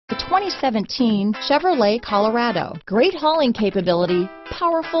2017 Chevrolet Colorado. Great hauling capability,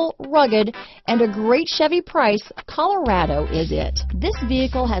 powerful, rugged, and a great Chevy price, Colorado is it. This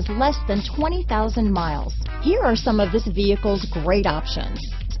vehicle has less than 20,000 miles. Here are some of this vehicle's great options: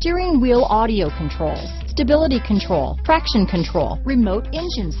 steering wheel audio controls, stability control, traction control, remote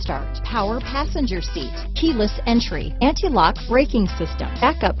engine start, power passenger seat, keyless entry, anti-lock braking system,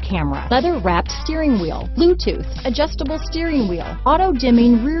 backup camera, leather-wrapped steering wheel, Bluetooth, adjustable steering wheel,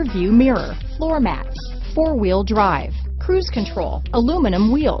 auto-dimming rear view mirror, floor mats, four-wheel drive, cruise control,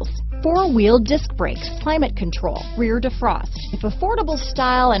 aluminum wheels, four-wheel disc brakes, climate control, rear defrost. If affordable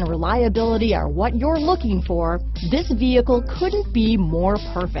style and reliability are what you're looking for, this vehicle couldn't be more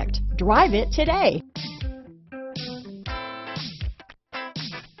perfect. Drive it today.